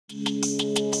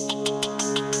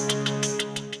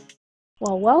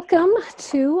Well, welcome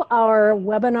to our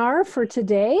webinar for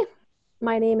today.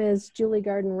 My name is Julie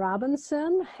Garden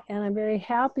Robinson, and I'm very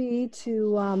happy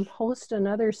to host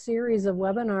another series of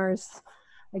webinars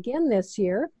again this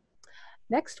year.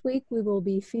 Next week, we will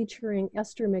be featuring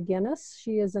Esther McGinnis.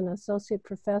 She is an associate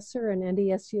professor and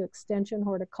NDSU Extension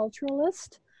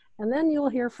horticulturalist. And then you'll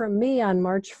hear from me on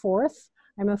March 4th.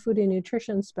 I'm a food and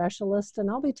nutrition specialist, and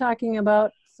I'll be talking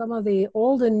about some of the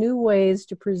old and new ways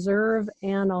to preserve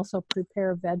and also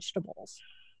prepare vegetables.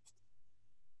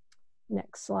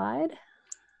 Next slide.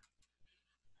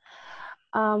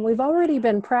 We've already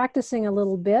been practicing a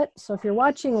little bit, so if you're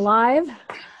watching live,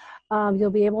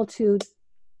 you'll be able to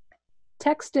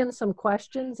text in some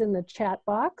questions in the chat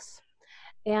box,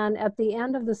 and at the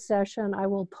end of the session, I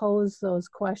will pose those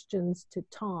questions to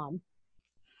Tom.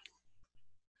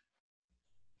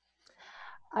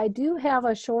 I do have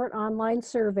a short online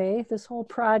survey. This whole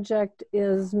project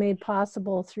is made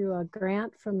possible through a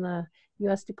grant from the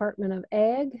U.S. Department of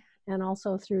Ag and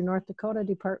also through North Dakota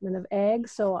Department of Ag.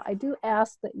 So I do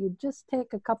ask that you just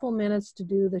take a couple minutes to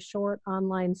do the short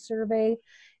online survey.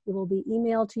 It will be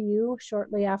emailed to you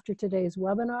shortly after today's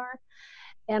webinar.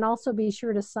 And also be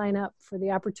sure to sign up for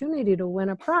the opportunity to win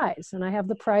a prize. And I have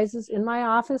the prizes in my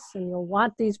office, and you'll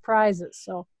want these prizes.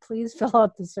 So please fill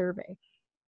out the survey.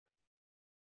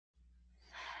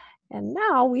 And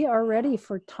now we are ready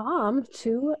for Tom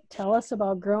to tell us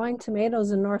about growing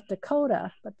tomatoes in North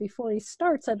Dakota. But before he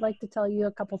starts, I'd like to tell you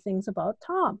a couple things about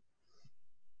Tom.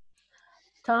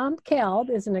 Tom Kalb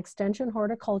is an extension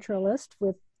horticulturalist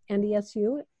with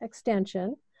NDSU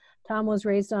Extension. Tom was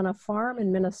raised on a farm in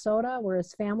Minnesota where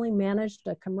his family managed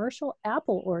a commercial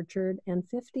apple orchard and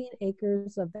 15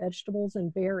 acres of vegetables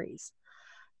and berries.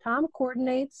 Tom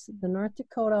coordinates the North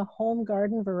Dakota Home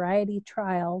Garden Variety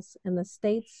Trials and the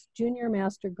state's Junior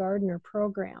Master Gardener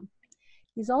program.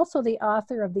 He's also the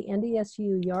author of the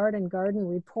NDSU Yard and Garden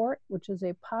Report, which is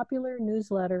a popular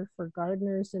newsletter for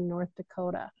gardeners in North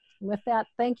Dakota. And with that,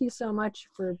 thank you so much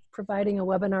for providing a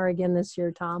webinar again this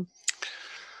year, Tom.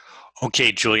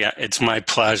 Okay, Julia, it's my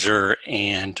pleasure,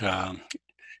 and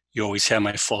you always have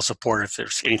my full support. If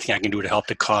there's anything I can do to help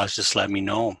the cause, just let me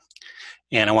know.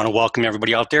 And I want to welcome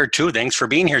everybody out there too. Thanks for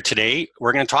being here today.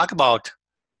 We're going to talk about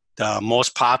the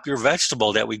most popular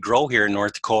vegetable that we grow here in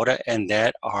North Dakota, and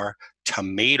that are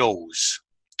tomatoes.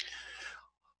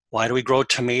 Why do we grow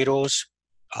tomatoes?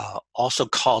 Also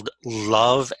called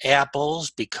love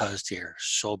apples, because they're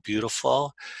so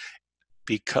beautiful.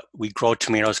 Because we grow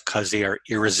tomatoes because they are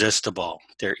irresistible.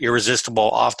 They're irresistible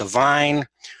off the vine.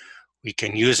 We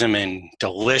can use them in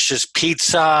delicious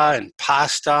pizza and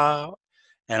pasta.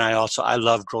 And I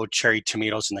love grow cherry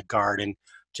tomatoes in the garden,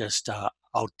 just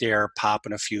out there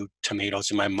popping a few tomatoes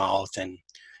in my mouth and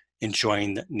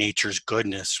enjoying nature's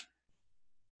goodness.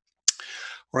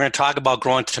 We're going to talk about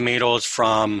growing tomatoes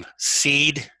from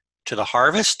seed to the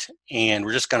harvest, and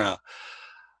we're just going to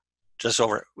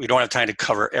we don't have time to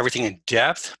cover everything in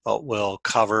depth, but we'll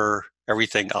cover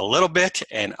everything a little bit.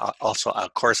 And also,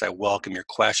 of course, I welcome your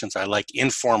questions. I like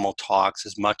informal talks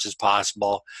as much as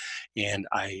possible, and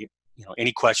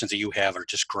any questions that you have are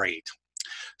just great.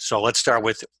 So let's start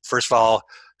with, first of all,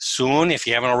 soon, if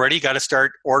you haven't already, you got to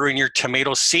start ordering your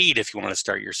tomato seed if you want to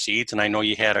start your seeds. And I know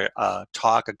you had a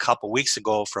talk a couple weeks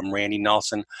ago from Randy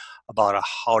Nelson about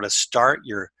how to start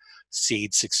your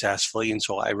seed successfully. And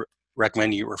so I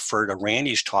recommend you refer to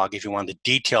Randy's talk if you want the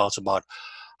details about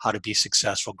how to be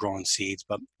successful growing seeds.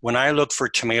 But when I look for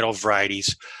tomato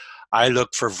varieties, I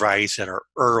look for varieties that are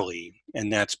early,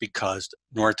 and that's because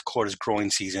North Dakota's growing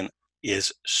season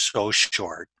is so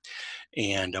short,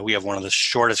 and we have one of the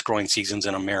shortest growing seasons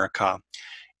in America.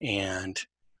 And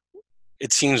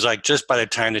it seems like just by the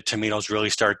time the tomatoes really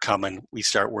start coming, we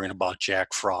start worrying about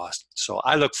Jack Frost. So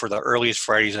I look for the earliest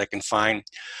varieties I can find.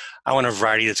 I want a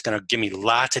variety that's going to give me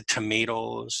lots of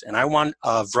tomatoes, and I want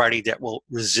a variety that will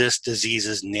resist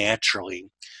diseases naturally.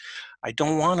 I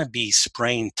don't want to be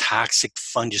spraying toxic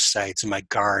fungicides in my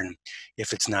garden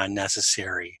if it's not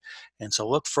necessary. And so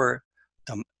look for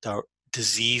the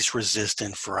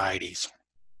disease-resistant varieties.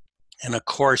 And of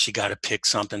course, you got to pick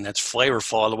something that's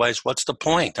flavorful. Otherwise, what's the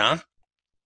point, huh?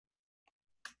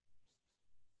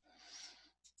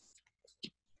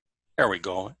 There we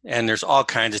go. And there's all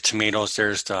kinds of tomatoes.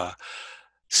 There's the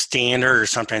standard, or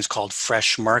sometimes called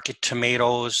fresh market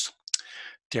tomatoes.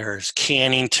 There's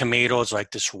canning tomatoes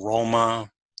like this Roma.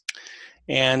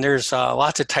 And there's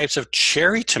lots of types of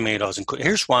cherry tomatoes.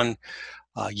 Here's one,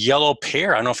 yellow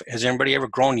pear. I don't know has anybody ever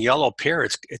grown yellow pear?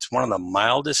 It's one of the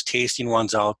mildest tasting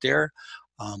ones out there.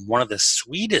 one of the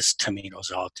sweetest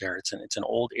tomatoes out there. It's an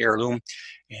old heirloom,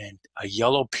 and a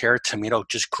yellow pear tomato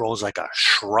just grows like a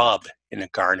shrub in the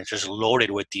garden. It's just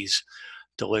loaded with these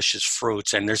delicious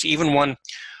fruits. And there's even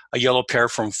a yellow pear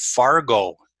from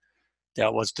Fargo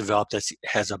that was developed that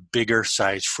has a bigger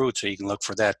size fruit, so you can look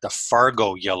for that, the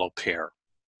Fargo yellow pear.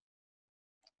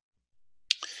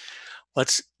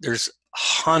 There's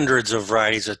hundreds of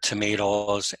varieties of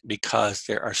tomatoes because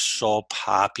they are so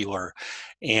popular,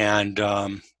 and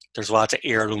there's lots of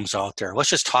heirlooms out there. Let's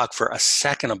just talk for a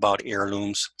second about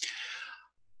heirlooms.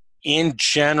 In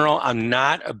general, I'm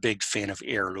not a big fan of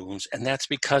heirlooms, and that's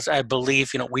because I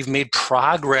believe, we've made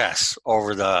progress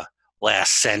over the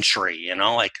last century.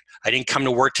 Like, I didn't come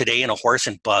to work today in a horse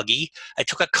and buggy. I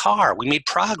took a car. We made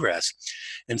progress.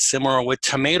 And similar with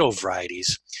tomato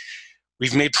varieties,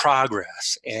 we've made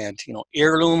progress. And,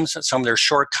 heirlooms, some of their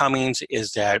shortcomings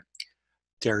is that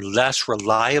they're less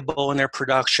reliable in their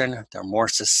production. They're more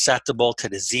susceptible to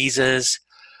diseases.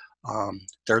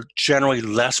 They're generally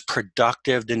less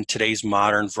productive than today's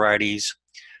modern varieties.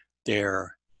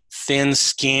 They're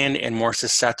thin-skinned and more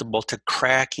susceptible to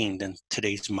cracking than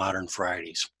today's modern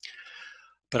varieties.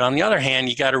 But on the other hand,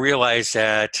 you got to realize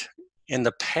that in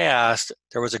the past,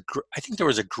 I think there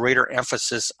was a greater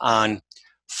emphasis on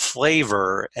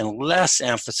flavor and less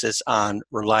emphasis on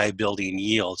reliability and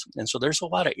yields. And so there's a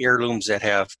lot of heirlooms that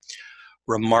have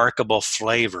remarkable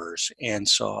flavors. And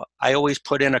so I always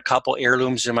put in a couple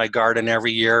heirlooms in my garden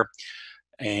every year,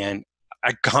 and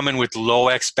I come in with low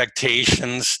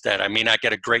expectations that I may not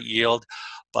get a great yield.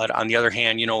 But on the other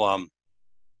hand,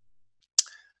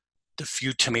 the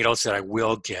few tomatoes that I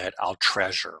will get, I'll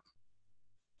treasure.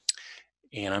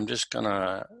 And I'm just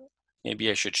gonna, maybe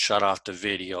I should shut off the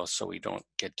video so we don't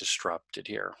get disrupted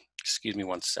here. Excuse me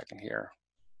one second here.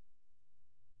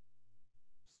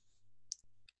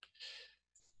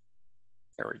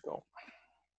 There we go.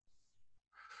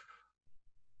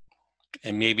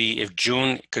 And maybe if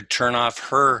June could turn off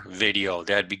her video,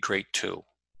 that'd be great too.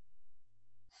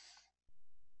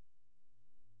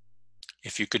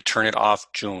 If you could turn it off,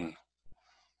 June.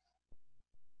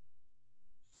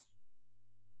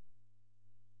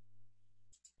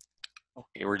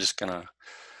 Okay, we're just gonna.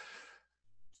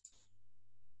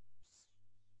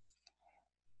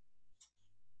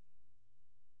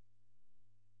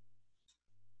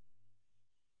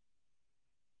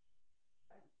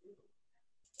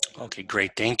 Okay,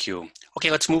 great, thank you.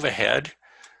 Okay, let's move ahead.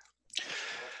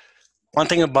 One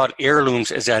thing about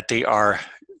heirlooms is that they are,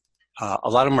 a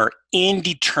lot of them are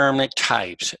indeterminate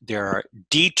types. There are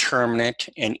determinate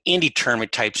and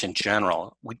indeterminate types in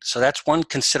general. So that's one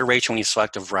consideration when you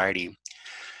select a variety.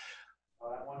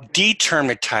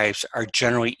 Determinate types are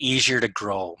generally easier to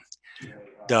grow.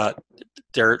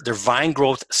 Their vine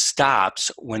growth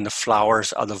stops when the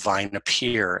flowers of the vine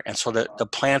appear, and so the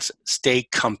plants stay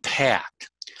compact.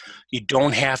 You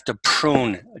don't have to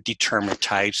prune determinate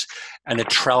types, and the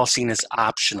trellising is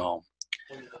optional.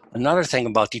 Another thing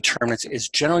about determinates is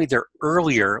generally they're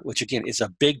earlier, which again is a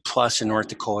big plus in North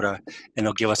Dakota, and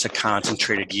they'll give us a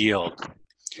concentrated yield.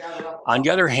 On the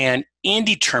other hand,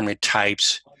 indeterminate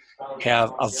types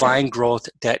have a vine growth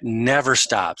that never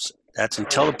stops. That's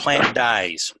until the plant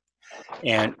dies.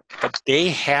 But they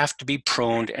have to be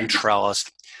pruned and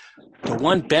trellised. The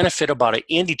one benefit about an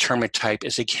indeterminate type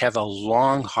is they have a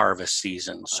long harvest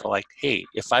season. So like, hey,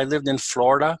 if I lived in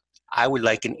Florida, I would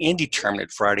like an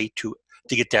indeterminate variety to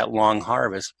get that long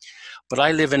harvest. But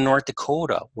I live in North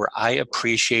Dakota, where I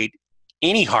appreciate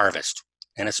any harvest,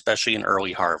 and especially an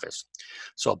early harvest.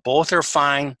 So both are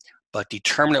fine, but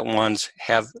determinate ones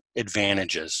have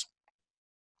advantages.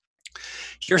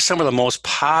 Here's some of the most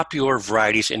popular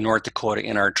varieties in North Dakota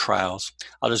in our trials.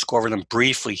 I'll just go over them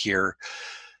briefly here.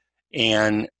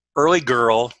 And early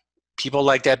girl, people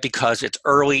like that because it's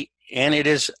early and it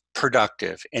is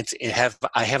productive.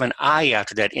 I have an I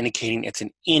after that indicating it's an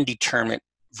indeterminate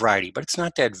variety, but it's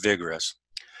not that vigorous.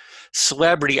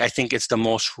 Celebrity, I think it's the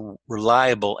most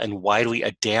reliable and widely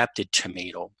adapted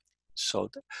tomato. So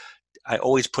I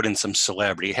always put in some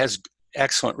celebrity. It has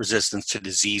excellent resistance to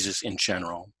diseases in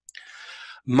general.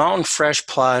 Mountain Fresh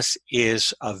Plus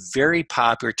is a very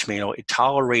popular tomato. It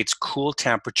tolerates cool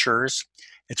temperatures.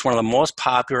 It's one of the most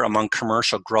popular among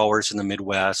commercial growers in the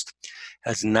Midwest.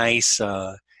 Has nice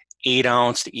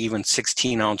 8-ounce to even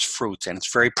 16-ounce fruits, and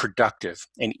it's very productive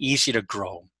and easy to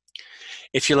grow.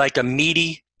 If you like a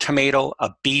meaty tomato,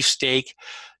 a beefsteak,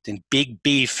 then Big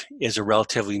Beef is a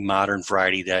relatively modern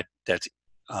variety that's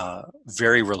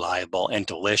very reliable and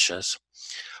delicious.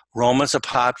 Roma's a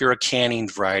popular canning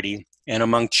variety, and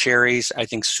among cherries, I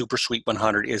think Super Sweet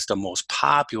 100 is the most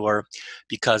popular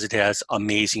because it has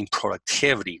amazing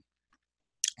productivity.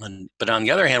 But on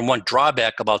the other hand, one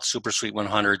drawback about Super Sweet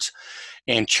 100s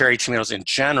and cherry tomatoes in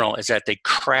general is that they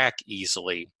crack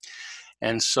easily.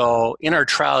 And so in our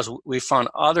trials, we found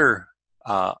other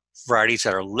varieties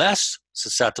that are less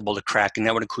susceptible to cracking.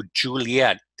 That would include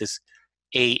Juliet, this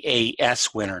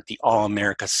AAS winner, the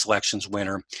All-America Selections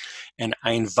winner. And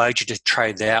I invite you to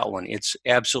try that one. It's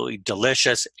absolutely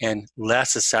delicious and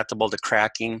less susceptible to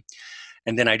cracking.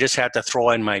 And then I just have to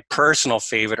throw in my personal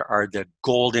favorite are the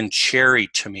golden cherry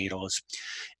tomatoes,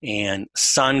 and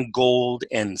Sun Gold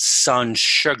and Sun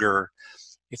Sugar.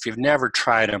 If you've never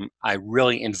tried them, I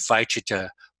really invite you to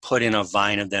put in a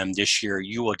vine of them this year.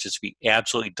 You will just be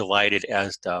absolutely delighted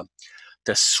as the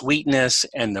sweetness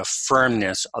and the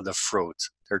firmness of the fruits.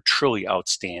 They're truly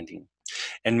outstanding.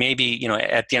 And maybe, you know,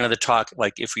 at the end of the talk,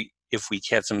 like if we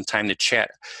have some time to chat,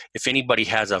 if anybody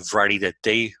has a variety that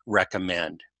they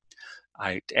recommend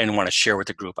and want to share with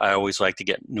the group, I always like to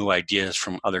get new ideas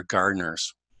from other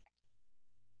gardeners.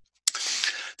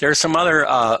 There are some other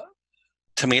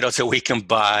tomatoes that we can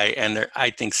buy, and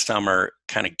I think some are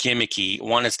kind of gimmicky.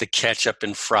 One is the ketchup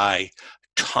and fry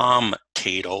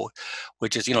tomato,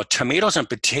 which is, you know, tomatoes and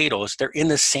potatoes, they're in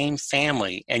the same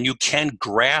family, and you can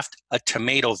graft a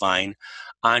tomato vine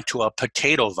onto a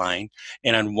potato vine,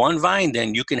 and on one vine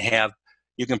then you can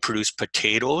produce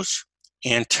potatoes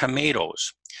and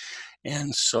tomatoes.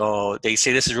 And so they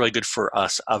say this is really good for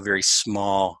us, a very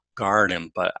small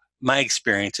garden, but my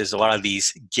experience is a lot of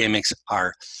these gimmicks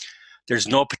are, there's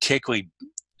no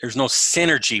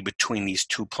synergy between these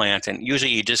two plants, and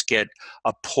usually you just get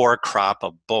a poor crop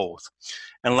of both.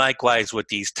 And likewise with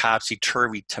these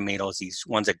topsy-turvy tomatoes, these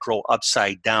ones that grow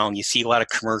upside down, you see a lot of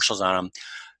commercials on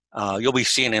them. You'll be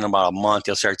seeing in about a month,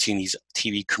 you'll start seeing these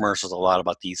TV commercials a lot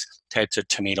about these types of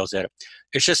tomatoes that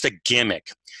it's just a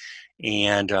gimmick.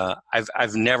 And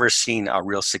I've never seen a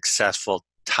real successful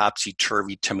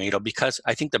topsy-turvy tomato because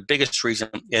I think the biggest reason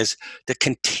is the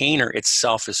container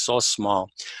itself is so small.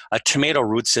 A tomato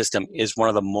root system is one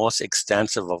of the most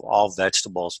extensive of all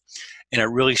vegetables, and it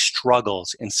really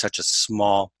struggles in such a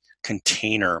small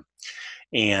container.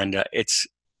 And it's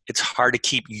hard to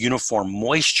keep uniform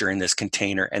moisture in this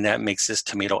container, and that makes this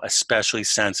tomato especially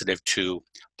sensitive to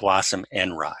blossom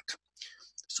end rot.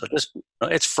 So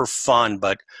it's for fun,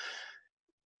 but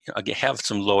I have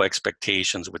some low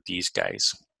expectations with these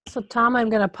guys. So Tom, I'm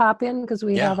going to pop in because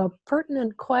we have a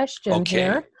pertinent question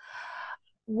here.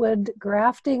 Would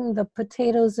grafting the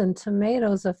potatoes and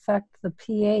tomatoes affect the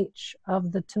pH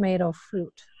of the tomato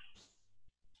fruit?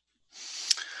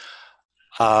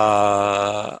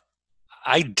 I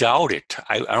doubt it.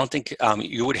 I don't think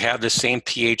you would have the same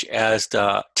pH as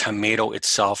the tomato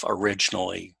itself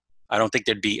originally. I don't think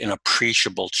there'd be an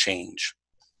appreciable change.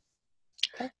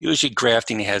 Okay. Usually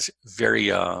grafting has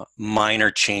very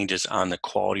minor changes on the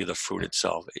quality of the fruit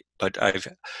itself. But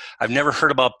I've never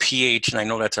heard about pH, and I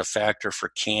know that's a factor for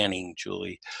canning,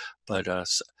 Julie. But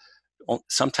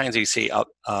sometimes they say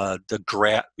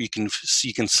you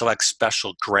can select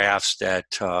special grafts that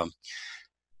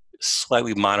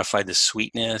slightly modify the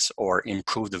sweetness or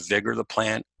improve the vigor of the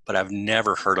plant. But I've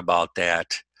never heard about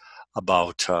that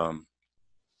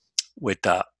with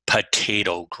the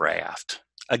potato graft.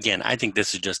 Again, I think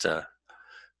this is just a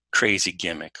crazy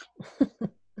gimmick.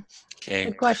 Okay.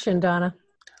 Good question, Donna.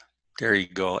 There you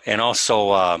go. And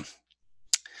also,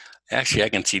 actually, I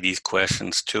can see these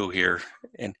questions too here.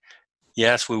 And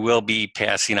yes, we will be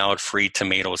passing out free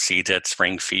tomato seeds at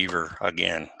Spring Fever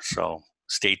again. So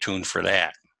stay tuned for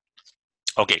that.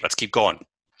 Okay, let's keep going.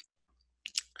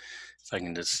 If I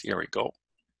can just, here we go.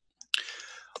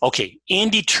 Okay,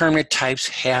 indeterminate types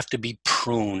have to be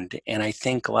pruned. And I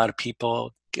think a lot of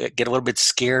people get a little bit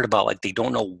scared about, like, they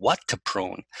don't know what to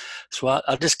prune. So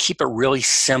I'll just keep it really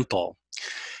simple.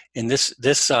 And this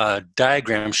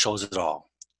diagram shows it all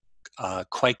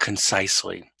quite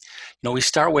concisely. You know, we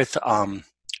start with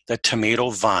the tomato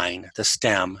vine, the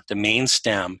stem, the main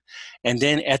stem, and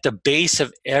then at the base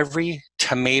of every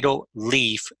tomato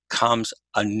leaf comes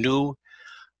a new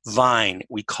vine.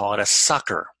 We call it a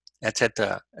sucker. That's at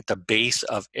the base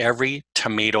of every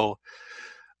tomato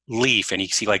leaf. And you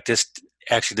can see, like, this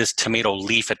tomato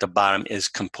leaf at the bottom is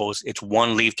composed, it's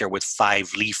one leaf there with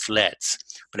 5 leaflets.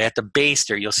 But at the base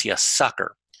there, you'll see a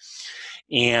sucker.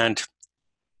 And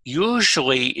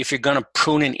usually, if you're going to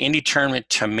prune an indeterminate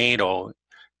tomato,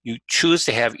 you choose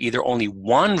to have either only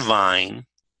one vine,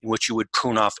 in which you would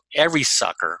prune off every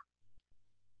sucker,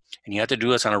 and you have to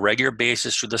do this on a regular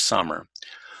basis through the summer.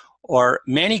 Or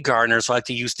many gardeners like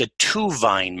to use the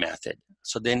 2-vine method.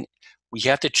 So then we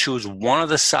have to choose one of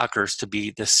the suckers to be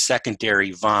the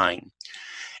secondary vine.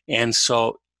 And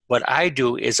so what I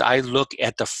do is I look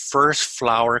at the first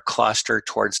flower cluster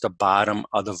towards the bottom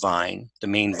of the vine, the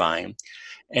main vine.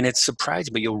 And it's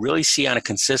surprising, but you'll really see on a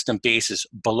consistent basis,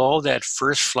 below that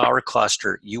first flower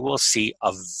cluster, you will see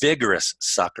a vigorous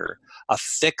sucker, a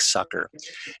thick sucker.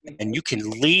 And you can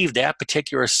leave that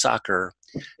particular sucker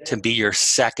to be your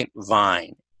second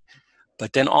vine.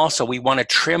 But then also we want to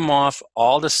trim off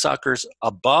all the suckers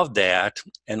above that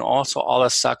and also all the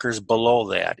suckers below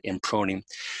that in pruning.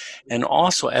 And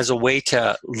also as a way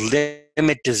to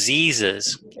limit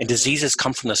diseases, and diseases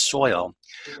come from the soil,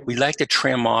 we like to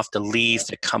trim off the leaves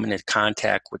that come into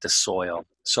contact with the soil.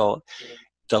 So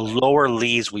the lower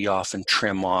leaves we often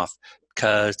trim off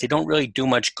because they don't really do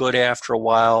much good after a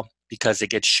while because they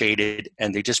get shaded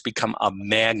and they just become a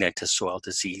magnet to soil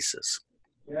diseases.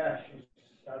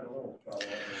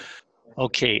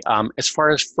 Okay, as far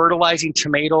as fertilizing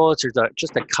tomatoes, there's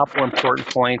just a couple important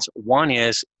points. One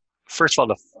is, first of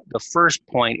all, the first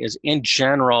point is, in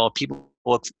general, people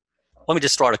look, let me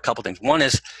just throw out a couple things. One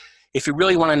is, if you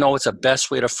really want to know what's the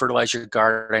best way to fertilize your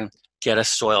garden, get a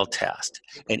soil test.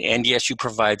 And NDSU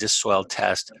provides a soil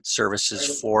test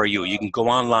services for you. You can go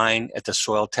online at the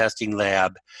soil testing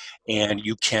lab and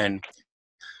you can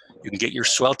get your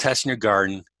soil test in your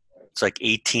garden. It's like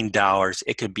 $18.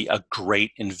 It could be a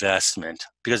great investment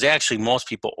because actually most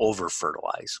people over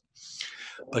fertilize.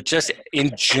 But just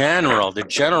in general, the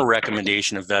general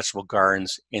recommendation of vegetable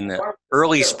gardens in the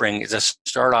early spring is to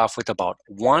start off with about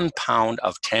 1 pound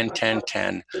of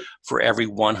 10-10-10 for every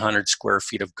 100 square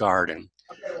feet of garden.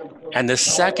 And the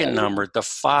second number, the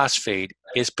phosphate,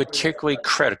 is particularly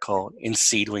critical in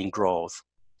seedling growth.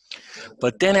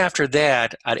 But then after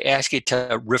that, I'd ask you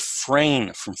to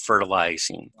refrain from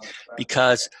fertilizing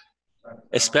because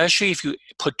especially if you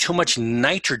put too much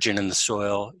nitrogen in the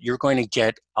soil, you're going to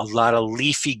get a lot of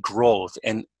leafy growth,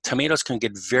 and tomatoes can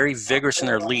get very vigorous in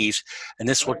their leaves, and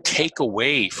this will take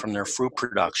away from their fruit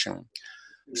production.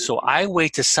 So I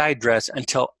wait to side dress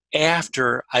until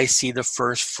after I see the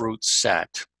first fruit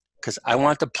set, because I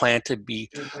want the plant to be,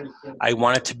 I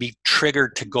want it to be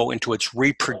triggered to go into its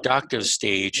reproductive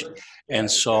stage,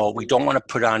 and so we don't want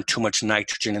to put on too much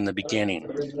nitrogen in the beginning.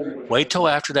 Wait till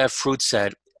after that fruit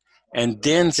set, and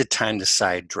then's the time to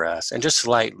side dress, and just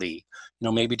slightly,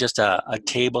 maybe just a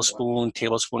tablespoon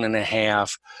and a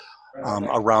half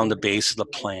around the base of the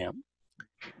plant.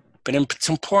 But it's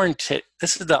important to,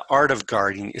 this is the art of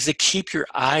gardening, is to keep your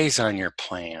eyes on your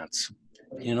plants.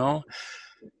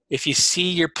 If you see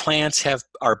your plants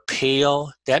are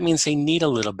pale, that means they need a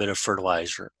little bit of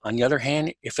fertilizer. On the other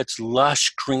hand, if it's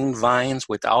lush green vines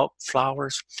without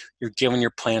flowers, you're giving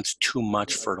your plants too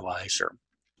much fertilizer.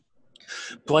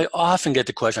 So I often get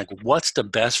the question, like, what's the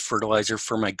best fertilizer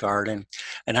for my garden?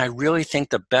 And I really think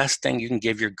the best thing you can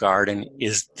give your garden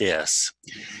is this,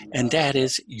 and that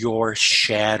is your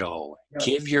shadow.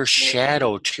 Give your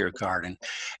shadow to your garden.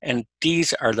 And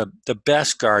these are the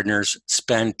best gardeners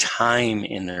spend time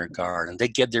in their garden. They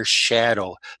give their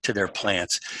shadow to their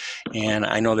plants. And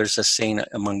I know there's a saying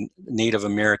among Native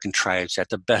American tribes that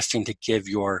the best thing to give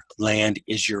your land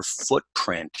is your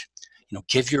footprint.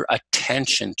 Give your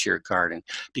attention to your garden,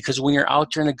 because when you're out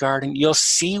there in the garden, you'll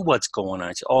see what's going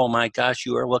on. Say, oh my gosh,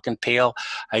 you are looking pale.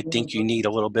 I think you need a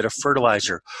little bit of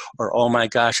fertilizer. Or, oh my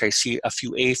gosh, I see a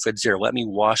few aphids there. Let me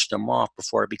wash them off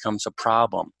before it becomes a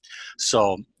problem.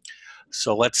 So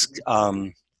let's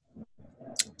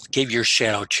give your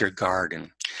shadow to your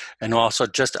garden. And also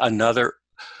just another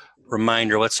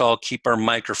reminder, let's all keep our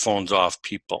microphones off,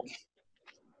 people.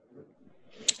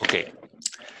 Okay.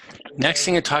 Next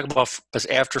thing to talk about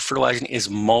after fertilizing is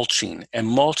mulching. And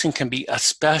mulching can be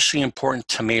especially important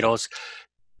to tomatoes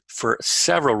for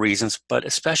several reasons, but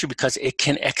especially because it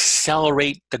can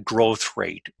accelerate the growth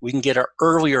rate. We can get an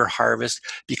earlier harvest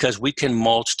because we can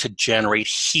mulch to generate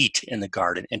heat in the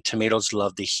garden, and tomatoes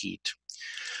love the heat.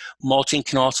 Mulching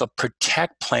can also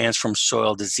protect plants from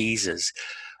soil diseases.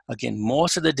 Again,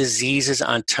 most of the diseases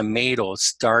on tomatoes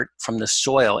start from the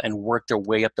soil and work their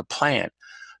way up the plant.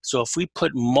 So if we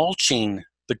put mulching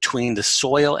between the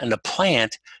soil and the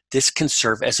plant, this can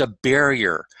serve as a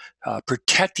barrier,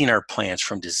 protecting our plants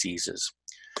from diseases.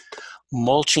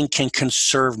 Mulching can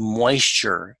conserve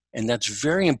moisture, and that's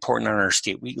very important in our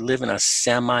state. We live in a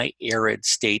semi-arid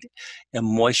state, and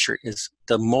moisture is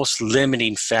the most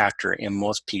limiting factor in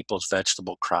most people's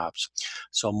vegetable crops.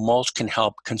 So mulch can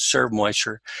help conserve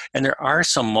moisture, and there are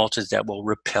some mulches that will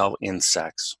repel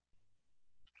insects.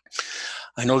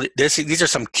 I know that these are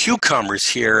some cucumbers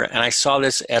here, and I saw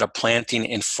this at a planting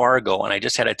in Fargo, and I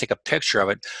just had to take a picture of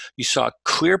it. You saw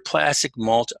clear plastic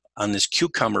mulch on this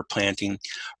cucumber planting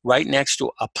right next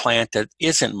to a plant that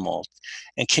isn't mulch.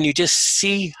 And can you just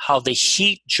see how the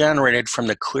heat generated from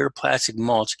the clear plastic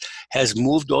mulch has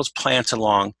moved those plants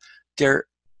along? They're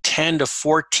 10 to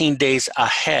 14 days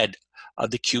ahead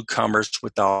of the cucumbers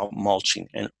without mulching.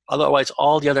 And otherwise,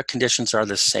 all the other conditions are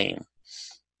the same.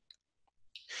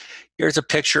 Here's a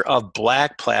picture of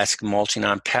black plastic mulching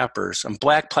on peppers. And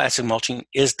black plastic mulching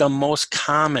is the most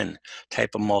common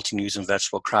type of mulching used in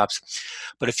vegetable crops.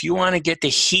 But if you want to get the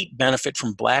heat benefit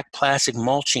from black plastic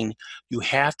mulching, you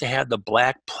have to have the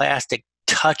black plastic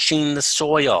touching the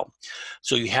soil.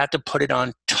 So you have to put it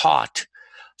on taut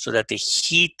so that the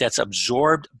heat that's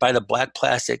absorbed by the black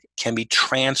plastic can be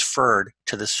transferred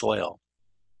to the soil.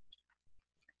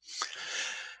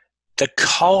 The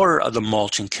color of the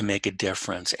mulching can make a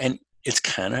difference. And it's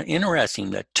kind of interesting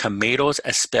that tomatoes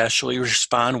especially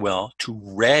respond well to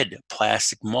red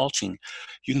plastic mulching.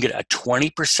 You can get a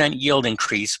 20% yield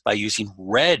increase by using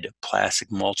red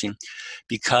plastic mulching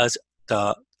because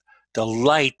the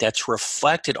light that's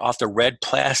reflected off the red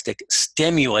plastic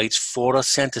stimulates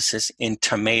photosynthesis in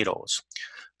tomatoes.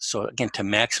 So again, to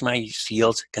maximize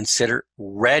yields, consider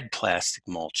red plastic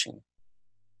mulching.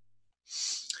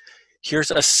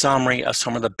 Here's a summary of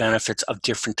some of the benefits of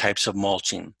different types of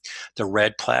mulching. The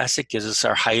red plastic gives us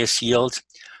our highest yields.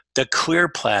 The clear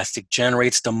plastic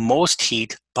generates the most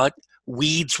heat, but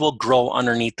weeds will grow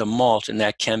underneath the mulch, and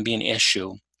that can be an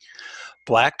issue.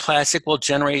 Black plastic will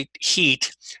generate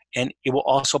heat, and it will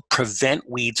also prevent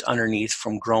weeds underneath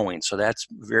from growing, so that's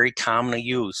very commonly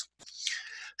used.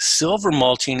 Silver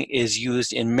mulching is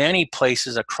used in many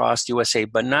places across the USA,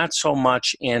 but not so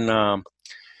much in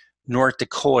North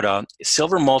Dakota.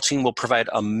 Silver mulching will provide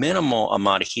a minimal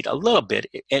amount of heat, a little bit.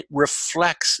 It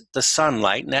reflects the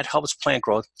sunlight, and that helps plant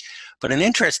growth. But an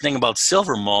interesting thing about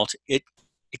silver mulch, it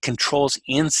controls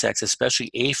insects, especially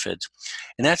aphids,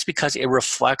 and that's because it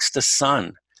reflects the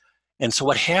sun. And so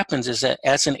what happens is that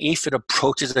as an aphid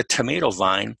approaches a tomato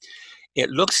vine, it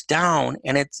looks down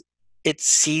and it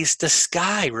sees the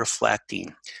sky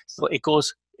reflecting. So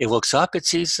it looks up, it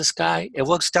sees the sky. It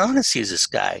looks down, it sees the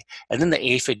sky. And then the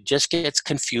aphid just gets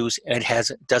confused and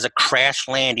does a crash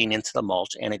landing into the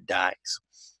mulch, and it dies.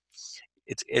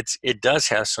 It does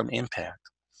have some impact.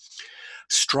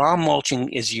 Straw mulching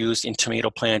is used in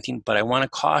tomato planting, but I want to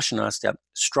caution us that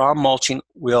straw mulching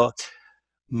will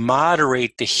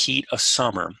moderate the heat of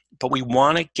summer, but we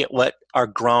want to let our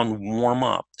ground warm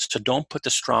up. So don't put the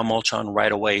straw mulch on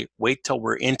right away. Wait till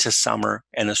we're into summer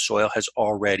and the soil has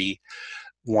already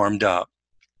warmed up.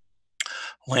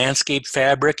 Landscape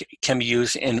fabric can be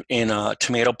used in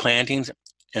tomato plantings,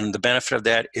 and the benefit of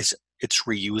that is it's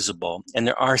reusable. And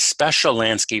there are special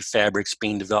landscape fabrics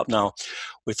being developed now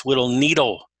with little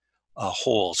needle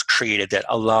holes created that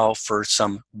allow for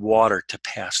some water to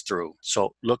pass through.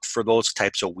 So look for those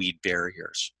types of weed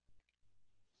barriers.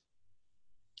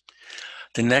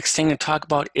 The next thing to talk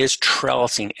about is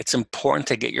trellising. It's important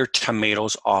to get your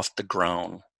tomatoes off the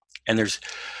ground. And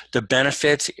the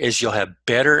benefits is you'll have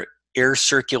better air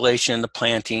circulation in the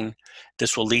planting.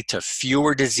 This will lead to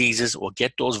fewer diseases. We'll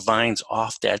get those vines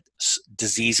off that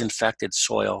disease-infected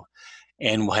soil,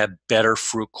 and we'll have better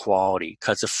fruit quality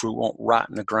because the fruit won't rot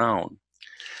in the ground.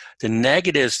 The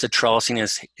negatives to trellising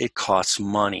is it costs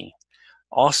money.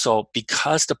 Also,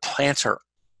 because the plants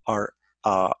are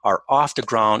off the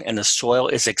ground and the soil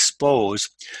is exposed,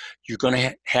 you're going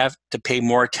to have to pay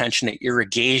more attention to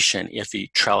irrigation if you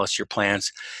trellis your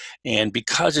plants. And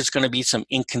because there's going to be some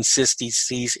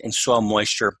inconsistencies in soil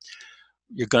moisture,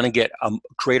 you're going to get a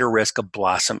greater risk of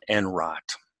blossom end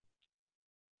rot.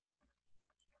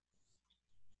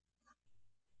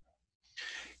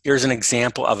 Here's an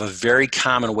example of a very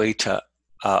common way to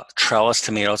trellis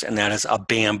tomatoes, and that is a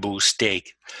bamboo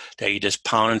stake that you just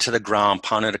pound into the ground,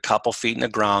 pound it a couple feet in the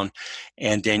ground,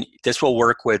 and then this will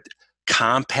work with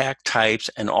compact types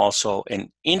and also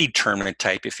an indeterminate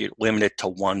type if you limit it to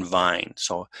one vine.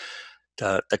 So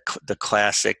the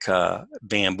classic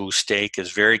bamboo stake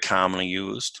is very commonly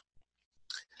used.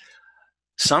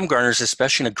 Some gardeners,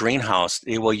 especially in a greenhouse,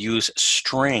 they will use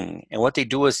string. And what they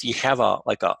do is you have a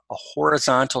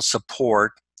horizontal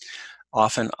support,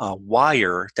 often a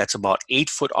wire that's about 8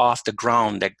 foot off the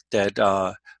ground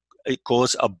that it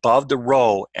goes above the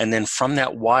row. And then from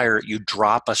that wire, you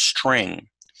drop a string.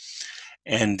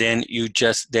 And then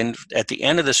then at the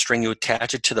end of the string, you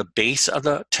attach it to the base of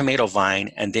the tomato vine.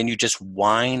 And then you just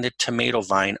wind the tomato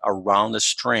vine around the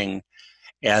string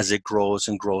as it grows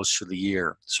and grows through the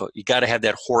year. So you got to have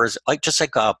that horizontal, just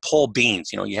like pole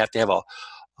beans. You have to have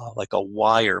like a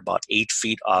wire about 8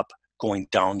 feet up going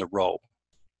down the row.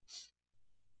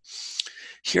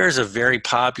 Here's a very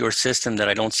popular system that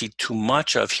I don't see too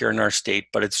much of here in our state,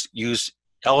 but it's used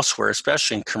elsewhere,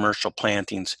 especially in commercial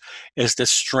plantings, is the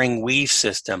string weave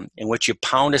system, in which you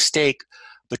pound a stake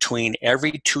between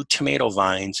every 2 tomato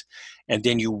vines, and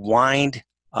then you wind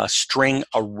a string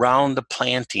around the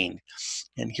planting.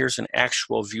 And here's an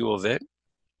actual view of it.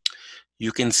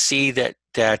 You can see that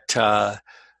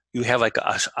you have like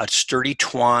a sturdy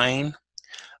twine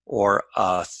or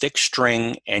a thick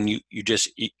string, and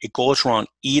it goes around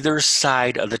either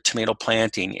side of the tomato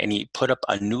planting, and you put up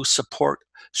a new support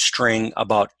string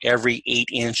about every 8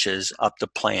 inches up the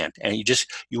plant, and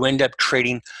you end up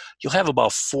you'll have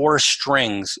about 4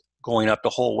 strings going up the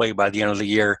whole way by the end of the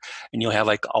year, and you'll have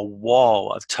like a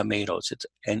wall of tomatoes.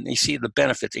 And you see the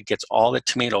benefits. It gets all the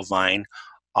tomato vine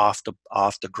off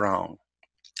the ground.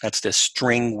 That's the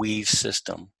string weave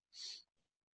system.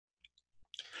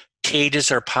 Cages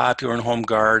are popular in home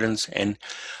gardens, and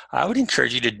I would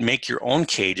encourage you to make your own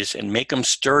cages and make them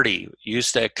sturdy.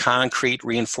 Use that concrete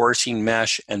reinforcing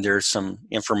mesh, and there's some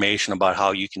information about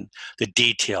the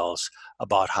details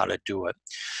about how to do it.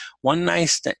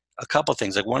 A couple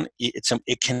things. Like one,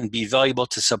 it can be valuable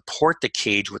to support the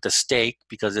cage with a stake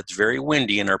because it's very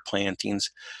windy in our plantings.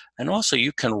 And also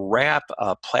you can wrap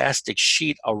a plastic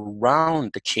sheet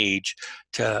around the cage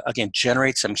to, again,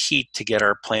 generate some heat to get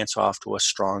our plants off to a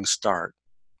strong start.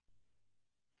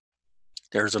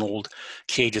 There's an old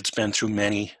cage that's been through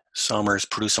many summers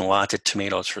producing lots of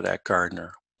tomatoes for that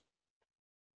gardener.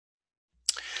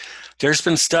 There's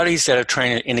been studies that are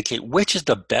trying to indicate which is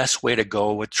the best way to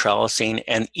go with trellising,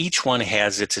 and each one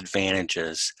has its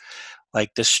advantages.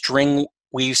 Like the string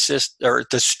weave system, or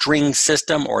the string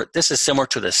system, or this is similar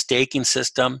to the staking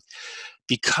system,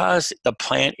 because the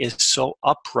plant is so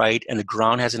upright and the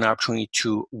ground has an opportunity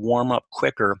to warm up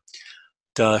quicker.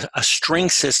 A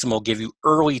string system will give you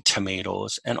early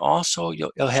tomatoes, and also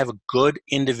you'll have a good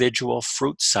individual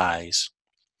fruit size.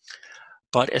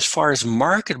 But as far as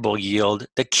marketable yield,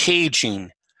 the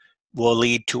caging will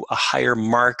lead to a higher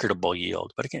marketable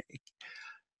yield. But again,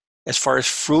 as far as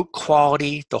fruit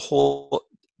quality, the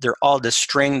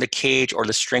string, the cage, or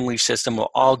the string weave system will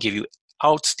all give you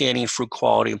outstanding fruit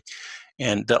quality.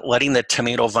 And letting the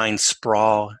tomato vine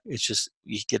sprawl, it's just,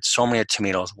 you get so many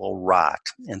tomatoes will rot.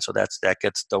 And so that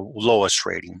gets the lowest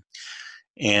rating.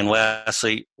 And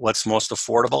lastly, what's most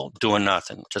affordable? Doing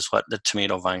nothing. Just let the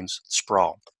tomato vines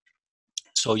sprawl.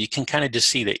 So you can kind of just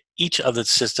see that each of the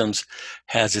systems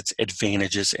has its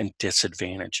advantages and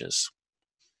disadvantages.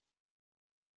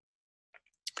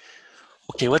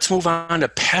 Okay, let's move on to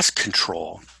pest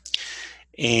control.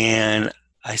 And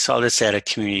I saw this at a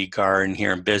community garden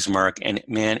here in Bismarck, and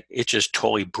man, it just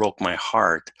totally broke my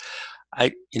heart.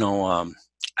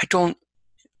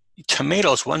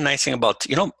 Tomatoes, one nice thing about,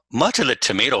 much of the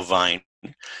tomato vine,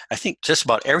 I think just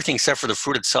about everything except for the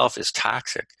fruit itself is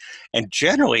toxic. And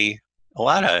generally, we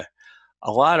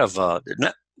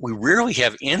rarely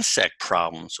have insect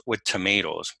problems with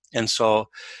tomatoes. And so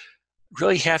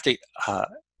really have to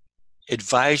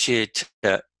advise you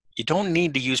you don't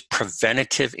need to use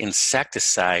preventative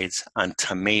insecticides on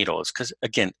tomatoes because,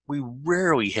 again, we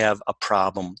rarely have a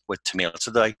problem with tomatoes.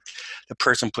 So the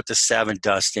person put the 7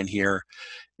 dust in here.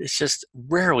 It's just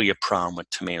rarely a problem with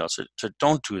tomatoes, so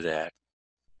don't do that.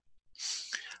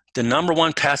 The number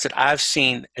one pest that I've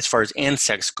seen as far as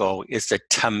insects go is the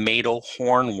tomato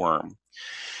hornworm.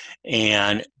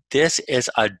 And this is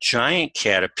a giant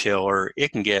caterpillar.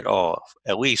 It can get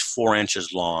at least 4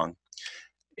 inches long.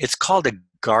 It's called a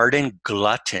garden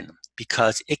glutton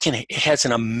because it has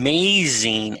an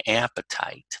amazing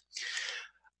appetite.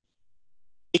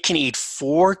 It can eat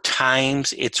 4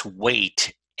 times its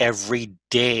weight every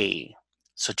day.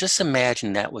 So just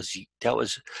imagine that was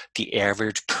the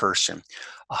average person,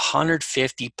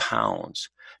 150 pounds.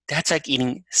 That's like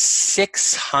eating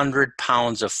 600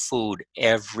 pounds of food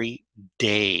every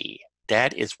day.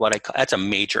 That is that's a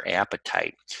major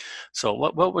appetite. So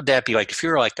what would that be like if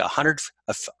you're like a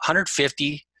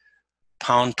 150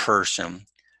 pound person,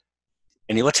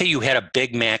 and let's say you had a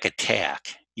Big Mac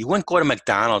attack. You wouldn't go to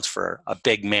McDonald's for a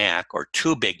Big Mac or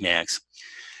 2 Big Macs.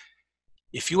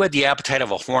 If you had the appetite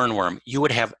of a hornworm, you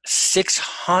would have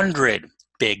 600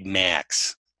 Big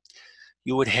Macs.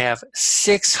 You would have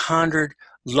 600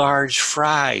 large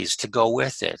fries to go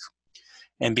with it.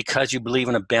 And because you believe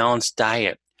in a balanced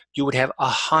diet, you would have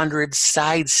 100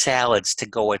 side salads to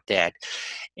go with that.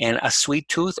 And a sweet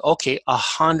tooth,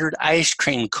 100 ice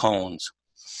cream cones.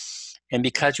 And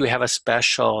because you have a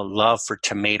special love for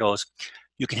tomatoes,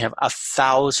 you can have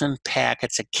 1,000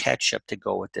 packets of ketchup to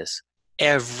go with this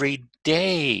every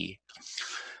day.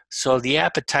 So the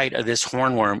appetite of this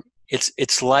hornworm,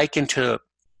 it's likened to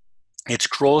its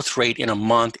growth rate in a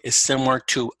month is similar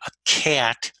to a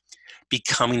cat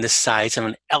becoming the size of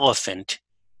an elephant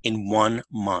in 1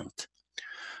 month.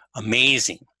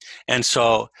 Amazing. And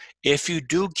so if you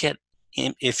do get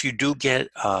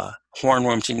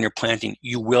hornworms in your planting,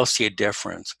 you will see a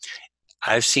difference.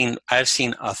 I've seen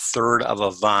a third of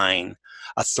a vine,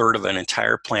 a third of an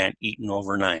entire plant eaten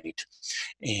overnight.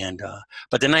 And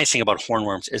but the nice thing about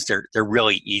hornworms is they're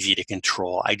really easy to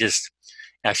control.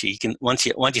 You can once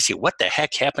you see what the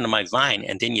heck happened to my vine,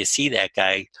 and then you see that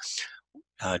guy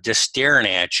just staring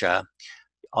at you.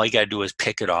 All you got to do is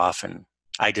pick it off, and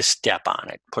I just step on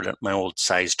it, put my old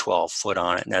size 12 foot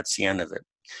on it, and that's the end of it.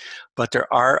 But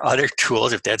there are other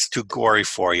tools if that's too gory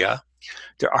for you.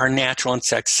 There are natural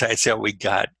insecticides that we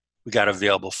got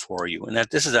available for you, and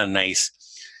that this is a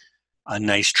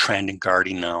nice trend in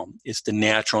gardening now. Is the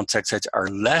natural insecticides are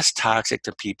less toxic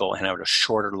to people and have a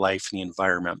shorter life in the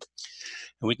environment.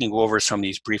 And we can go over some of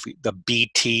these briefly. The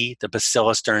BT, the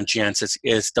Bacillus thuringiensis,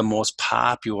 is the most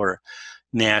popular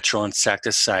natural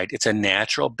insecticide. It's a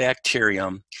natural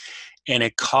bacterium, and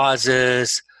it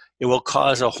will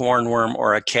cause a hornworm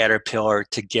or a caterpillar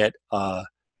to get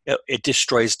it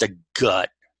destroys the gut,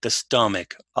 the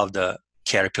stomach of the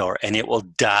caterpillar, and it will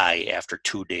die after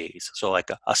 2 days. So like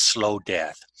a slow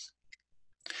death.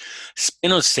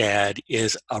 Spinosad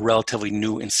is a relatively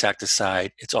new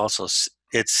insecticide.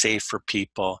 It's safe for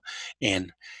people,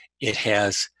 and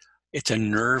it's a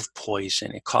nerve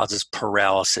poison. It causes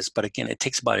paralysis, but again, it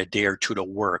takes about a day or two to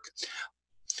work.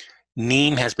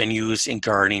 Neem has been used in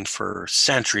gardening for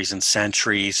centuries and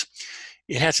centuries.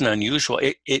 It has an unusual,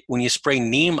 when you spray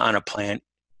neem on a plant,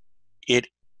 it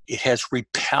has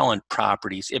repellent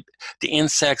properties. The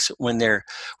insects, when they're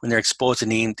exposed to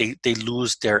neem, they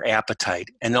lose their appetite,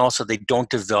 and also they don't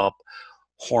develop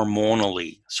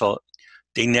hormonally, so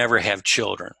they never have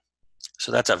children.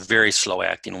 So that's a very slow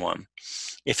acting one.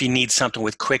 If you need something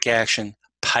with quick action,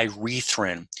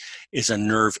 pyrethrin is a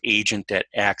nerve agent that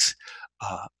acts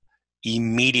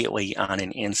immediately on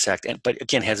an insect, but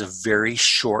again has a very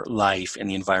short life in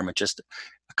the environment, just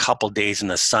a couple days in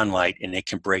the sunlight, and it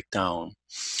can break down.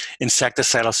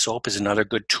 Insecticidal soap is another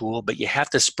good tool, but you have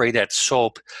to spray that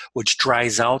soap, which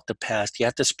dries out the pest. You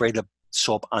have to spray the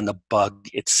soap on the bug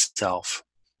itself.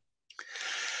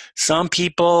 Some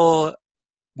people,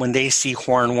 when they see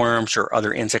hornworms or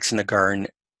other insects in the garden,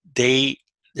 they're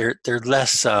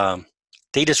less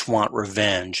they just want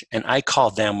revenge, and I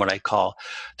call them what I call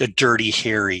the dirty,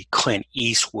 hairy Clint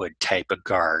Eastwood type of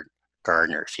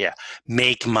gardeners. Yeah,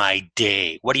 make my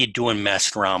day. What are you doing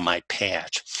messing around my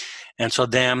patch? And so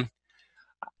then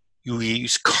you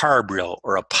use carbaryl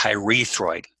or a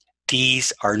pyrethroid.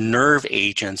 These are nerve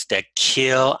agents that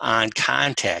kill on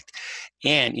contact.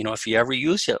 And if you ever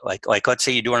use it, like let's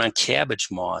say you're doing on cabbage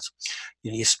moths,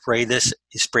 you spray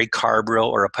carbaryl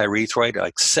or a pyrethroid,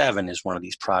 like 7 is one of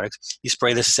these products. You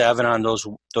spray the 7 on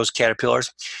those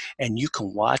caterpillars, and you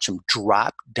can watch them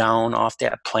drop down off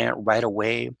that plant right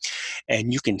away,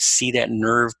 and you can see that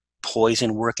nerve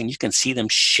poison working. You can see them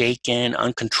shaking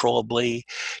uncontrollably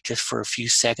just for a few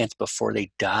seconds before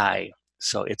they die.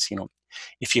 So it's,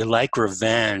 if you like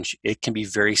revenge, it can be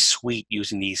very sweet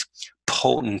using these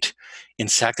potent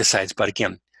insecticides. But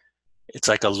again, it's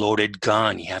like a loaded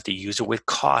gun. You have to use it with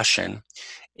caution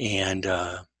and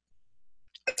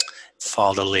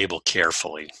follow the label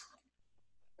carefully.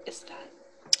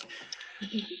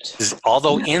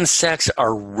 Although insects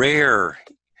are rare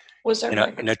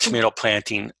in a tomato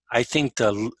planting, I think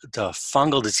the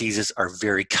fungal diseases are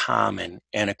very common,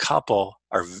 and a couple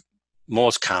are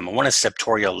most common. One is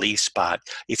septorial leaf spot.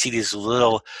 You see these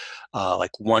little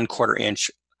like 1/4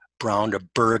 inch brown to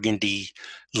burgundy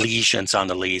lesions on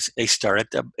the leaves. It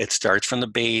starts from the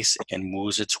base and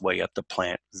moves its way up the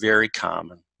plant. Very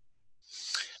common.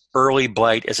 Early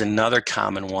blight is another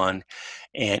common one,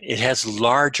 and it has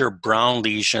larger brown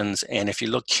lesions, and if you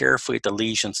look carefully at the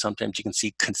lesions, sometimes you can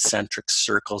see concentric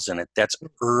circles in it. That's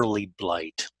early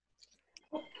blight.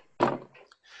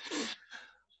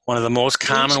 One of the most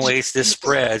common ways this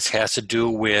spreads has to do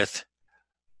with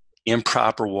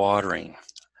improper watering.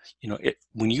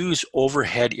 When you use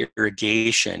overhead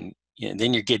irrigation,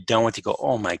 then you get done with it, you go,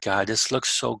 oh my God,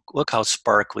 look how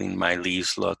sparkling my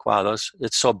leaves look. Wow,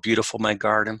 it's so beautiful, my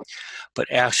garden.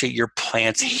 But actually your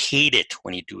plants hate it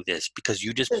when you do this, because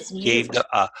you just gave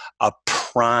a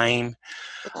prime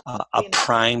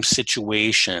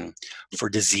situation for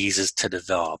diseases to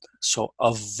develop. So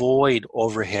avoid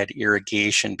overhead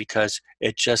irrigation, because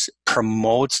it just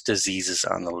promotes diseases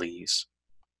on the leaves.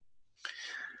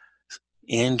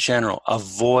 in general,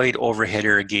 avoid overhead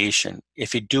irrigation.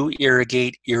 If you do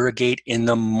irrigate, irrigate in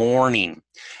the morning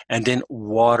and then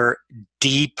water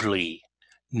deeply,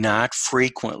 not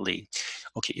frequently.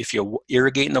 Okay, if you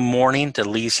irrigate in the morning, the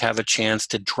leaves have a chance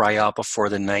to dry out before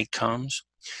the night comes.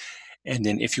 And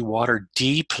then if you water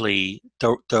deeply,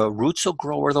 the roots will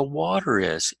grow where the water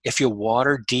is. If you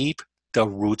water deep, the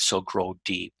roots will grow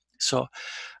deep. So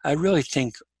I really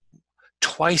think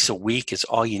twice a week is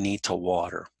all you need to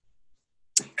water.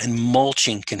 And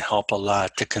mulching can help a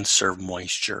lot to conserve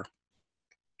moisture.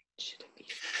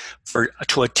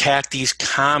 To attack these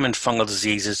common fungal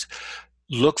diseases,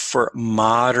 look for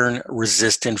modern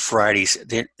resistant varieties.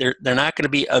 They're not going to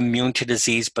be immune to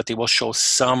disease, but they will show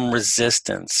some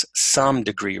resistance, some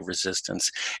degree of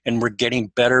resistance. And we're getting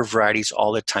better varieties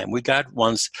all the time. We got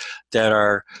ones that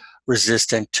are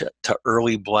resistant to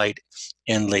early blight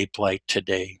and late blight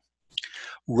today.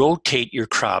 Rotate your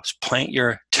crops. Plant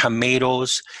your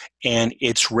tomatoes and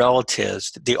its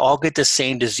relatives. They all get the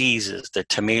same diseases. The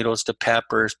tomatoes, the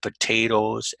peppers,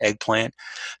 potatoes, eggplant,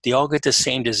 they all get the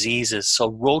same diseases.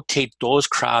 So rotate those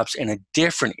crops in a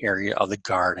different area of the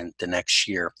garden the next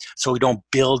year so we don't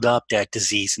build up that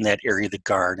disease in that area of the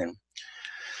garden.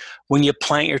 When you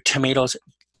plant your tomatoes,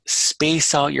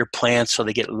 space out your plants so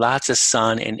they get lots of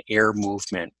sun and air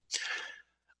movement.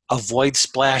 Avoid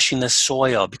splashing the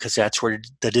soil because that's where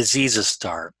the diseases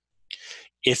start.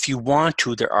 If you want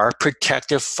to, there are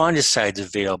protective fungicides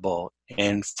available,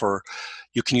 and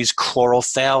you can use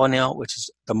chlorophyll, which is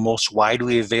the most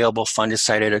widely available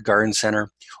fungicide at a garden center,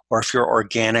 or if you're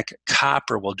organic,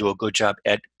 copper will do a good job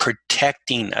at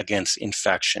protecting against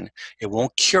infection. It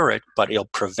won't cure it, but it'll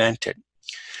prevent it.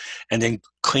 And then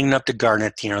cleaning up the garden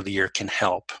at the end of the year can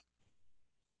help.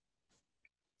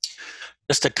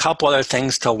 Just a couple other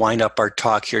things to wind up our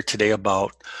talk here today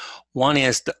about. One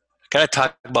is, got to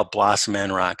talk about blossom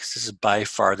end rot, because this is by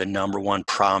far the #1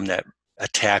 problem that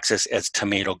attacks us as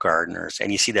tomato gardeners.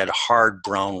 And you see that hard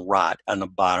brown rot on the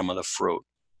bottom of the fruit.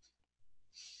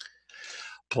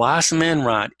 Blossom end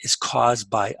rot is caused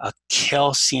by a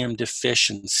calcium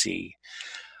deficiency.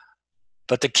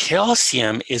 But the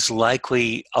calcium is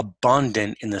likely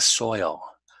abundant in the soil.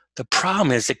 The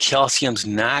problem is the calcium's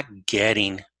not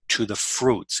getting to the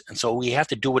fruits. And so we have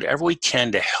to do whatever we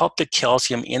can to help the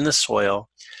calcium in the soil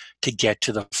to get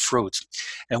to the fruits.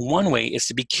 And one way is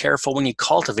to be careful when you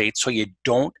cultivate so you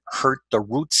don't hurt the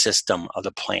root system of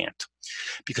the plant,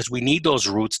 because we need those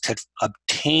roots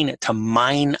to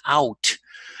mine out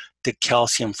the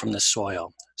calcium from the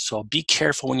soil. So be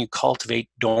careful when you cultivate,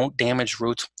 don't damage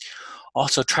roots.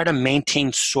 Also, try to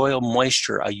maintain soil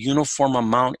moisture, a uniform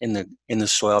amount in the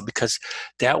soil, because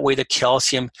that way the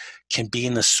calcium can be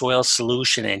in the soil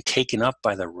solution and taken up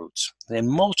by the roots. And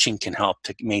mulching can help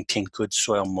to maintain good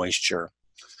soil moisture.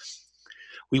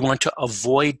 We want to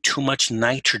avoid too much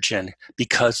nitrogen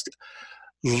because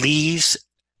leaves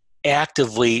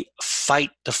actively fight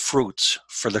the fruits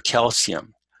for the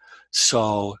calcium.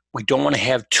 So we don't want to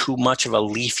have too much of a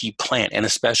leafy plant, and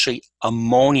especially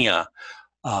ammonia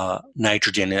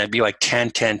nitrogen, and that'd be like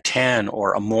 10-10-10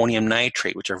 or ammonium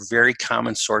nitrate, which are very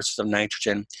common sources of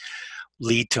nitrogen,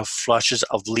 lead to flushes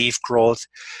of leaf growth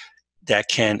that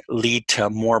can lead to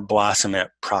more blossom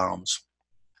problems.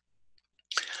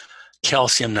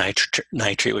 Calcium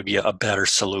nitrate would be a better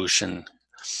solution.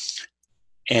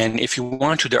 And if you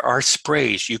want to, there are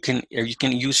sprays. You can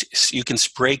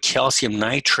spray calcium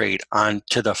nitrate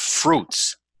onto the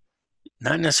fruits.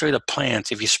 Not necessarily the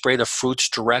plants. If you spray the fruits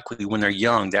directly when they're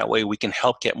young, that way we can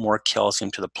help get more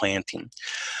calcium to the planting.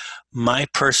 My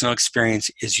personal experience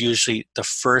is usually the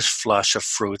first flush of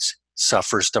fruits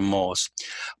suffers the most.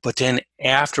 But then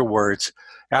afterwards,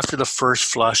 after the first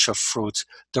flush of fruits,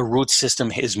 the root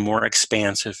system is more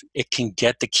expansive. It can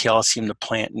get the calcium the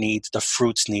plant needs, the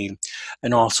fruits need,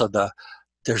 and also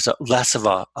there's less of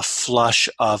a flush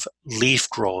of leaf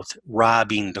growth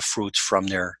robbing the fruits from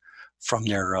their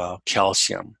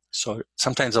calcium. So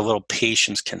sometimes a little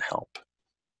patience can help.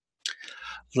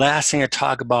 Last thing to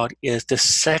talk about is the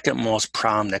second most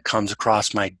problem that comes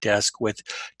across my desk with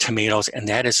tomatoes, and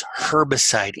that is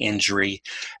herbicide injury.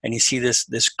 And you see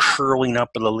this curling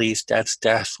up of the leaves, that's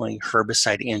definitely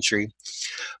herbicide injury.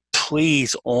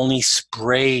 Please only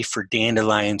spray for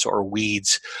dandelions or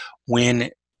weeds when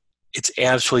it's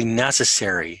absolutely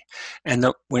necessary. And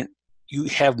when you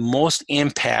have most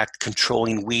impact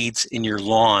controlling weeds in your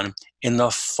lawn in the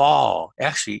fall,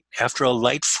 actually after a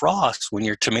light frost, when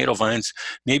your tomato vines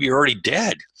maybe are already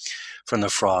dead from the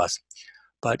frost.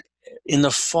 But in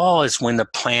the fall is when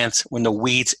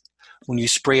when you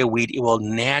spray a weed, it will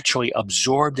naturally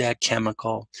absorb that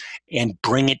chemical and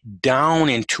bring it down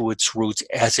into its roots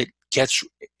as it gets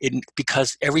it,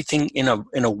 because everything in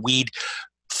a weed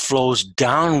flows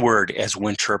downward as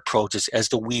winter approaches, as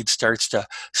the weed starts to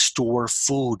store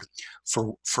food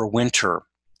for winter.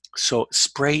 So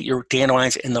spray your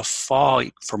dandelions in the fall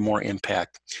for more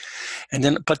impact. And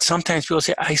then, but sometimes people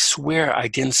say, I swear I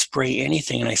didn't spray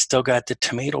anything and I still got the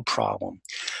tomato problem.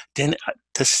 Then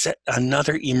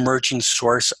another emerging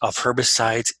source of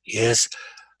herbicides is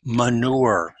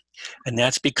manure. And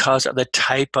that's because of the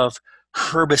type of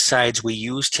herbicides we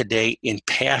use today in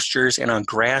pastures and on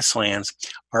grasslands.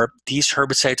 These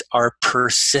herbicides are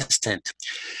persistent.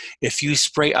 If you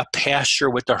spray a pasture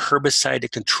with a herbicide to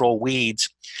control weeds,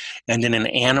 and then an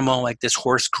animal like this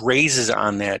horse grazes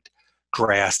on that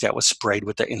grass that was sprayed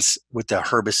with the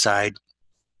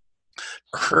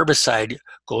herbicide,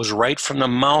 goes right from the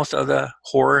mouth of the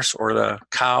horse or the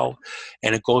cow,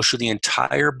 and it goes through the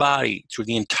entire body, through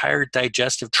the entire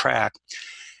digestive tract,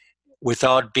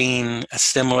 without being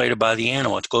assimilated by the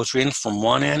animal. It goes in from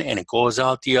one end and it goes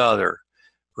out the other,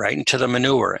 right into the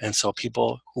manure. And so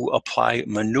people who apply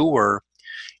manure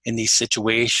in these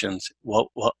situations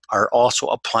are also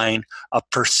applying a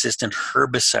persistent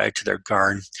herbicide to their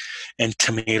garden. And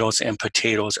tomatoes and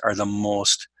potatoes are the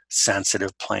most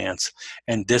sensitive plants.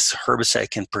 And this herbicide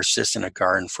can persist in a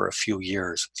garden for a few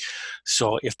years.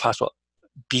 So if possible,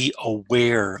 be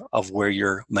aware of where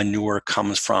your manure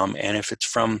comes from. And if it's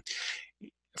from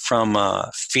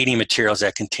feeding materials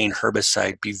that contain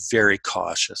herbicide, be very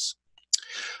cautious.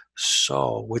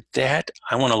 So with that,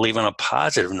 I want to leave on a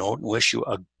positive note and wish you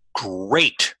a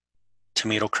great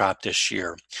tomato crop this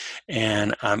year.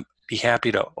 And I'd be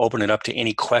happy to open it up to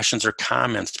any questions or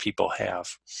comments people have.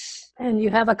 And you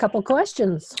have a couple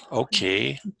questions.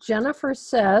 Okay. Jennifer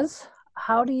says,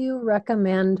 how do you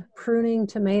recommend pruning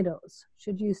tomatoes?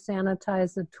 Should you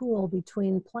sanitize the tool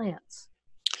between plants?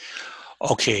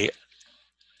 Okay.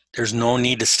 There's no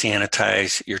need to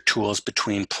sanitize your tools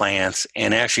between plants.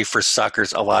 And actually for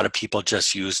suckers, a lot of people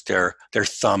just use their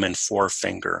thumb and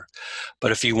forefinger.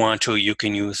 But if you want to, you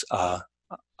can use a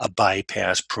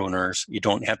bypass pruners. You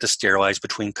don't have to sterilize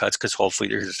between cuts because hopefully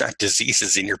there's not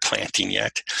diseases in your planting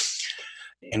yet.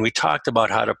 And we talked about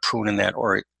how to prune in that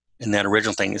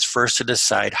original thing is first to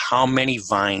decide how many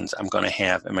vines I'm going to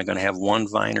have. Am I going to have one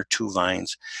vine or two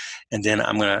vines? And then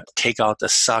I'm going to take out the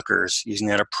suckers using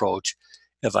that approach.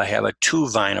 If I have a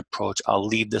 2-vine approach, I'll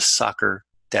leave the sucker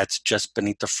that's just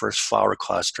beneath the first flower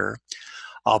cluster.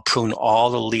 I'll prune all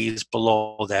the leaves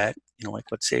below that, like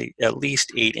let's say at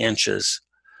least 8 inches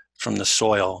from the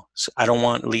soil. So I don't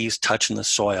want leaves touching the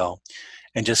soil,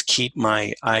 and just keep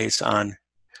my eyes on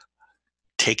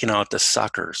taking out the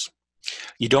suckers.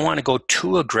 You don't want to go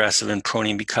too aggressive in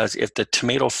pruning because if the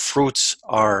tomato fruits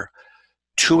are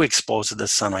too exposed to the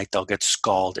sunlight, they'll get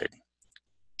scalded.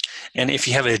 And if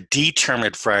you have a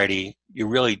determinate variety, you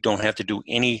really don't have to do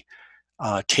any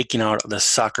taking out of the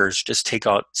suckers. Just take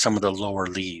out some of the lower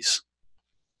leaves.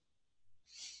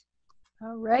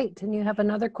 All right. And you have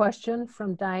another question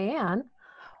from Diane.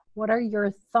 What are your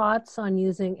thoughts on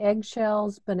using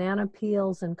eggshells, banana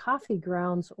peels, and coffee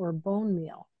grounds or bone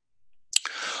meal?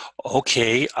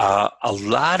 Okay. A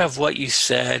lot of what you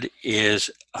said is,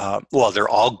 they're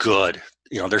all good.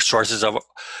 They're sources of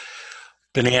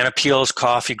banana peels,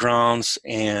 coffee grounds,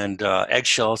 and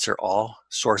eggshells are all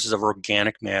sources of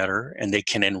organic matter, and they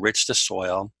can enrich the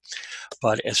soil.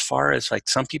 But as far as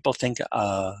some people think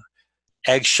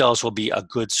eggshells will be a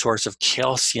good source of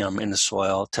calcium in the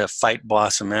soil to fight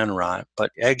blossom end rot.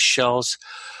 But eggshells,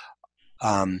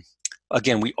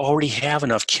 again, we already have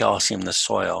enough calcium in the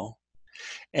soil.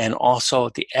 And also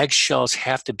the eggshells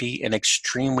have to be in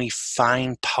extremely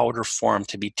fine powder form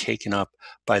to be taken up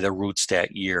by the roots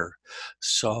that year.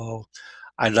 So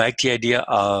I like the idea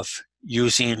of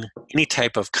using any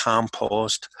type of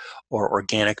compost or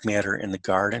organic matter in the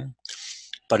garden,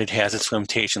 but it has its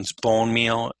limitations. Bone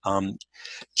meal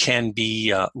can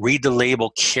be, read the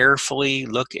label carefully,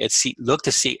 look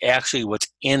to see actually what's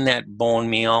in that bone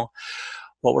meal.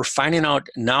 What we're finding out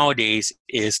nowadays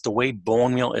is the way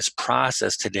bone meal is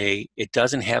processed today, it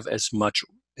doesn't have as much,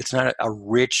 it's not a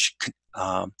rich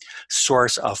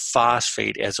source of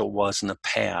phosphate as it was in the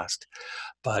past.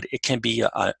 But it can be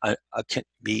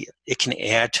it can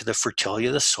add to the fertility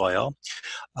of the soil.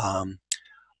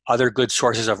 Other good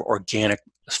sources of organic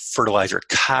fertilizer,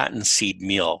 cottonseed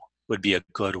meal would be a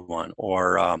good one,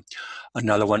 or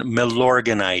another one,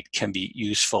 milorganite can be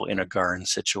useful in a garden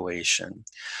situation.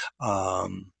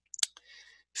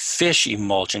 Fish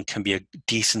emulsion can be a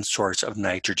decent source of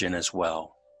nitrogen as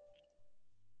well.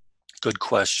 Good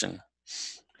question.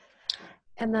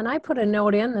 And then I put a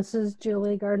note in, this is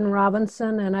Julie Garden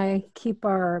Robinson, and I keep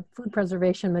our food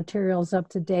preservation materials up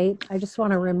to date. I just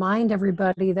want to remind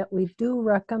everybody that we do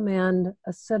recommend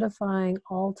acidifying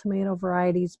all tomato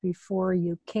varieties before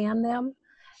you can them,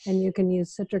 and you can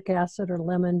use citric acid or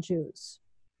lemon juice.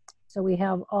 So we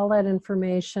have all that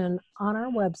information on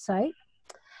our website.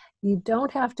 You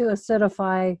don't have to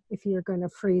acidify if you're going to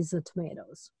freeze the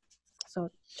tomatoes.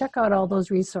 So check out all those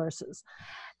resources.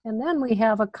 And then we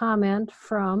have a comment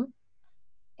from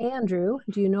Andrew.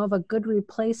 Do you know of a good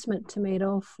replacement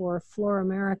tomato for Flora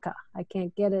America? I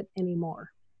can't get it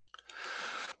anymore.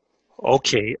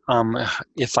 Okay.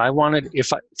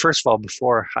 First of all,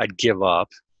 before I'd give up,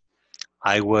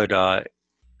 I would, I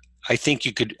think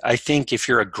if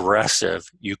you're aggressive,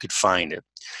 you could find it.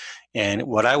 And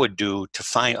what I would do to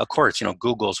find, of course,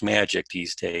 Google's magic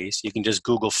these days. You can just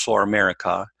Google Flora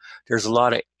America. There's a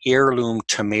lot of heirloom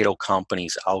tomato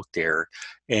companies out there,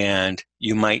 and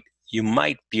you might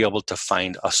be able to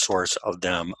find a source of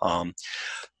them.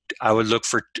 I would look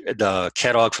for the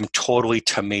catalog from Totally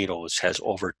Tomatoes, has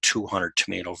over 200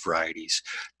 tomato varieties.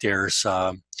 There's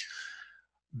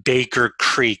Baker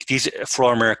Creek. These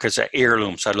Flora America's are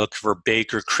heirlooms. I look for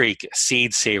Baker Creek,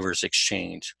 Seed Savers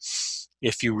Exchange.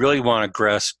 If you really want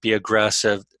to be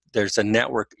aggressive, there's a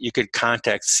network. You could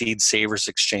contact Seed Savers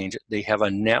Exchange. They have a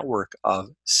network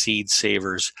of seed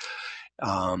savers,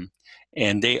 and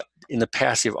they, in the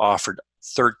past, they've offered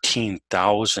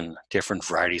 13,000 different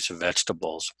varieties of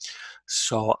vegetables.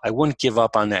 So I wouldn't give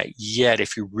up on that yet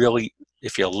if you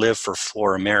live for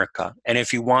Flora America. And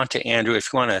if you want to, Andrew,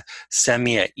 if you want to send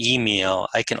me an email,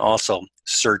 I can also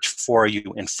search for you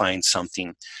and find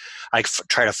something. I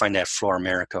try to find that Flora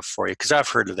America for you, because I've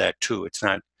heard of that too. It's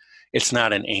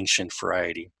not an ancient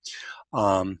variety.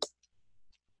 But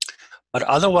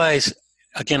otherwise,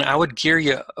 again, I would gear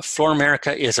you, Flora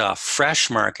America is a fresh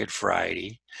market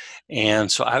variety.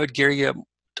 And so I would gear you,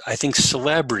 I think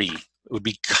Celebrity would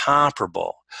be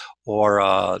comparable,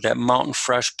 or that Mountain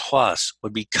Fresh Plus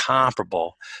would be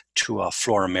comparable to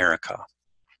Flora America.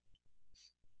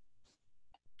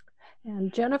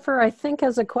 And Jennifer, I think,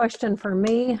 has a question for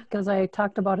me, because I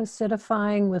talked about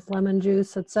acidifying with lemon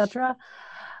juice, etc.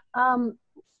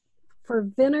 For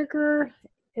vinegar,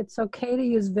 it's okay to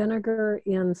use vinegar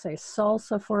in, say,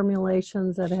 salsa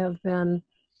formulations that have been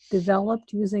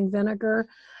developed using vinegar,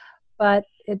 but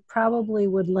it probably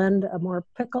would lend a more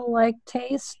pickle-like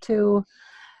taste to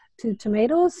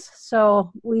tomatoes.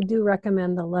 So we do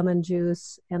recommend the lemon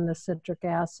juice and the citric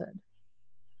acid.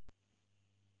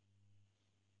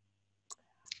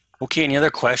 Okay, any other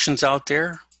questions out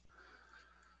there?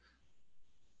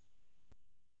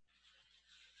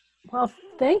 Well,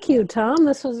 thank you, Tom.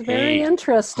 This was very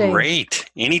interesting. Great.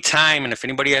 Anytime. And if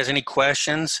anybody has any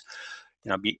questions,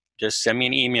 just send me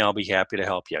an email. I'll be happy to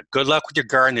help you. Good luck with your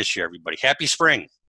garden this year, everybody. Happy spring.